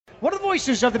one of the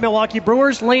voices of the Milwaukee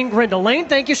Brewers, Lane Grindle. Lane,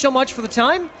 thank you so much for the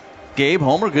time. Gabe,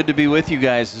 Homer, good to be with you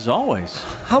guys as always.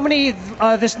 How many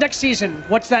this next season?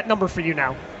 What's that number for you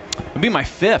now? It'll be my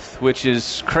 5th, which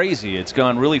is crazy. It's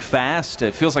gone really fast.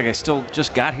 It feels like I still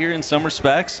just got here in some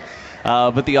respects.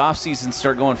 But the off-seasons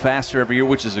start going faster every year,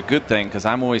 which is a good thing because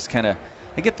I'm always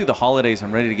I get through the holidays,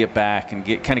 I'm ready to get back and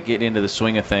get into the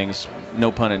swing of things,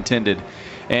 no pun intended.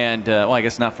 And, well, I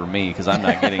guess not for me because I'm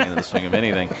not getting into the swing of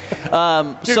anything.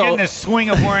 You're getting the swing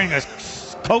of wearing a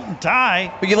coat and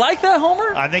tie. But you like that,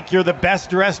 Homer? I think you're the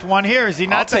best-dressed one here. Is he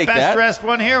not the best-dressed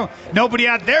one here? Nobody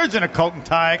out there is in a coat and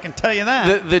tie, I can tell you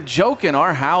that. The joke in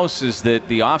our house is that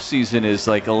the off-season is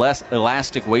like a less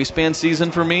elastic waistband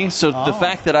season for me. So the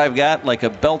fact that I've got like a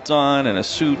belt on and a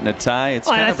suit and a tie, it's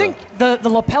kind of I think the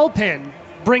lapel pin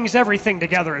brings everything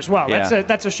together as well. Yeah.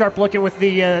 That's a sharp look at with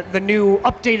the new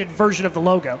updated version of the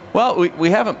logo. Well,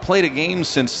 we haven't played a game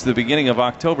since the beginning of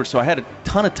October, so I had a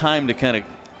ton of time to kind of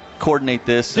coordinate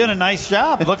this. Did a nice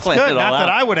job. It looks good. Not that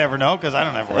I would ever know because I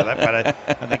don't ever wear that,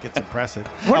 but I think it's impressive.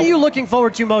 What are you looking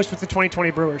forward to most with the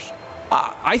 2020 Brewers?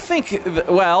 I think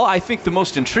the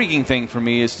most intriguing thing for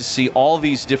me is to see all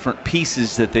these different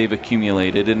pieces that they've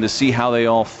accumulated and to see how they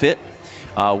all fit.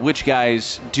 Which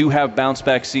guys do have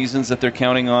bounce-back seasons that they're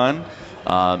counting on.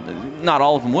 Not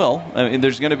all of them will. I mean,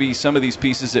 there's going to be some of these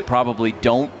pieces that probably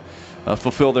don't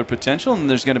fulfill their potential, and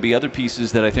there's going to be other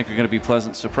pieces that I think are going to be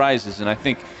pleasant surprises. And I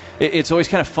think it's always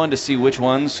kind of fun to see which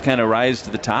ones kind of rise to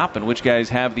the top and which guys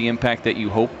have the impact that you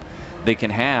hope they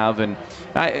can have. And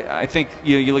I think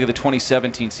you look at the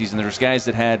 2017 season, there's guys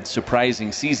that had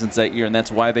surprising seasons that year, and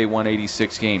that's why they won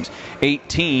 86 games.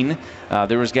 18,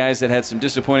 there was guys that had some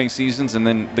disappointing seasons, and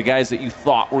then the guys that you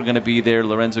thought were going to be there,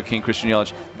 Lorenzo King, Christian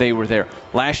Yelich, they were there.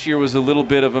 Last year was a little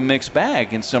bit of a mixed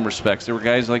bag in some respects. There were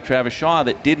guys like Travis Shaw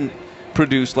that didn't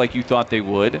produce like you thought they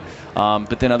would,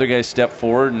 but then other guys stepped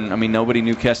forward, and nobody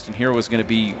knew Keston Hiura was going to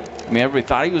be, everybody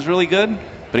thought he was really good,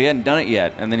 but he hadn't done it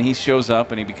yet, and then he shows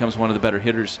up and he becomes one of the better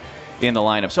hitters in the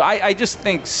lineup. So I just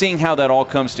think seeing how that all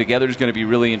comes together is going to be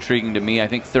really intriguing to me. I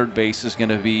think third base is going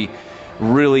to be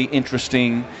really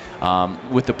interesting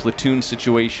with the platoon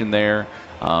situation there,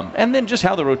 and then just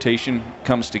how the rotation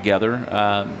comes together.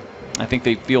 I think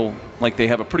they feel like they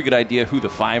have a pretty good idea who the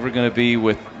 5 are going to be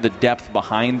with the depth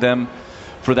behind them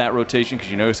for that rotation,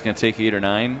 because it's going to take 8 or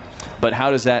 9. But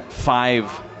how does that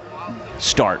 5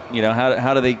 start?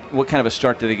 How do they? What kind of a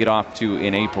start do they get off to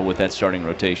in April with that starting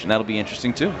rotation? That'll be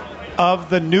interesting too. Of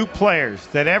the new players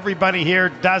that everybody here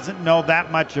doesn't know that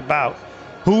much about,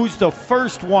 who's the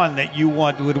first one that you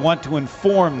would want to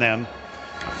inform them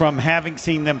from having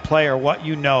seen them play, or what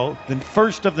the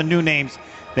first of the new names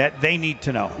that they need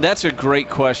to know? That's a great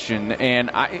question, and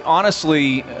I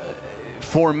honestly,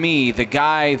 for me, the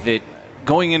guy that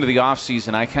going into the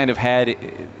offseason I kind of had,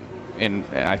 and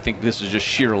I think this is just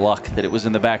sheer luck that it was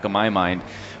in the back of my mind,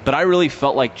 but I really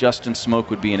felt like Justin Smoak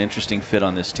would be an interesting fit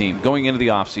on this team. Going into the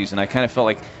offseason, I kind of felt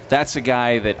like that's a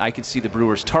guy that I could see the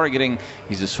Brewers targeting.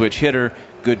 He's a switch hitter,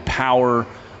 good power,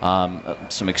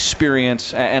 some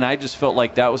experience, and I just felt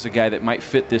like that was a guy that might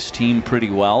fit this team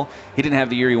pretty well. He didn't have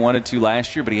the year he wanted to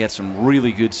last year, but he had some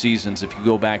really good seasons if you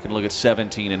go back and look at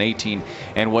 17 and 18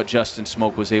 and what Justin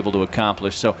Smoak was able to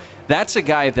accomplish. So that's a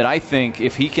guy that I think,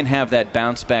 if he can have that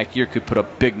bounce-back year, could put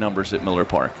up big numbers at Miller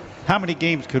Park. How many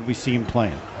games could we see him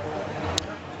playing?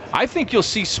 I think you'll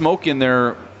see Smoak in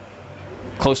there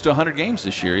close to 100 games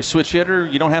this year. He's a switch hitter.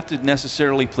 You don't have to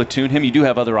necessarily platoon him. You do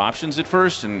have other options at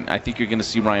first, and I think you're going to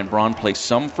see Ryan Braun play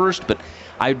some first, but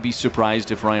I'd be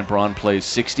surprised if Ryan Braun plays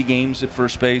 60 games at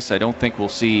first base. I don't think we'll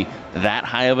see that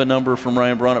high of a number from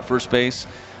Ryan Braun at first base,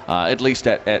 at least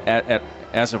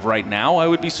as of right now. I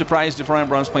would be surprised if Ryan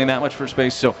Braun's playing that much first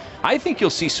base. So I think you'll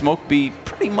see Smoak be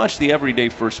pretty much the everyday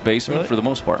first baseman for the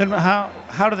most part. Then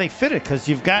how do they fit it? Because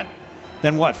you've got,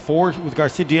 then what, 4 with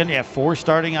Garcia? Do you have 4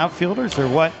 starting outfielders, or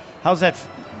what? How's that?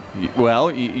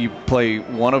 Well, you play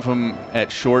one of them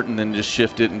at short and then just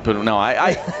shift it and put it. No,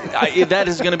 that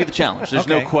is going to be the challenge. There's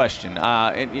no question.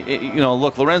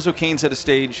 Look, Lorenzo Cain's at a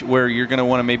stage where you're going to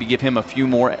want to maybe give him a few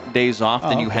more days off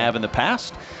than you have in the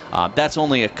past. That's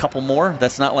only a couple more.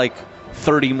 That's not like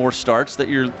 30 more starts that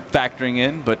you're factoring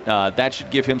in, but that should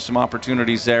give him some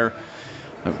opportunities there.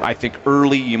 I think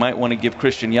early you might want to give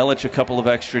Christian Yelich a couple of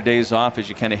extra days off as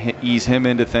you kind of ease him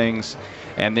into things.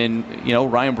 And then,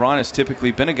 Ryan Braun has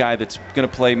typically been a guy that's going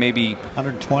to play maybe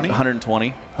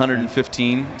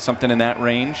 115, something in that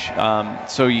range.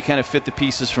 So you kind of fit the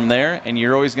pieces from there, and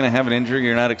you're always going to have an injury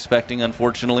you're not expecting,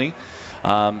 unfortunately.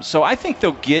 So I think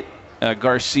they'll get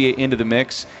Garcia into the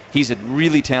mix. He's a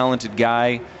really talented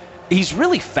guy. He's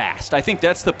really fast. I think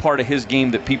that's the part of his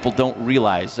game that people don't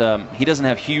realize. He doesn't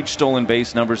have huge stolen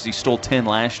base numbers. He stole 10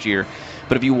 last year.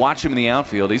 But if you watch him in the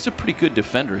outfield, he's a pretty good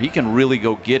defender. He can really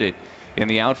go get it in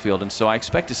the outfield, and so I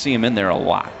expect to see him in there a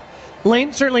lot.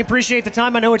 Lane, certainly appreciate the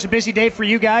time. I know it's a busy day for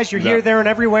you guys. You're here, there, and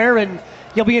everywhere, and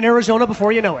you'll be in Arizona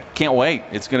before you know it. Can't wait.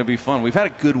 It's going to be fun. We've had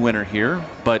a good winter here,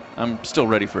 but I'm still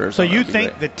ready for Arizona. So you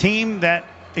think the team that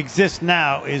exists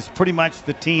now is pretty much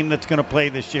the team that's going to play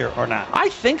this year, or not? I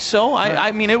think so.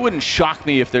 I mean, it wouldn't shock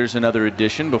me if there's another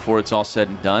addition before it's all said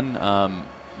and done.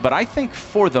 But I think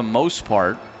for the most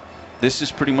part, this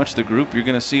is pretty much the group you're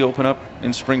going to see open up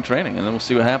in spring training, and then we'll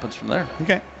see what happens from there.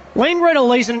 Okay. Lane Grindle,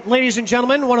 ladies and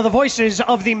gentlemen, one of the voices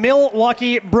of the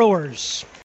Milwaukee Brewers.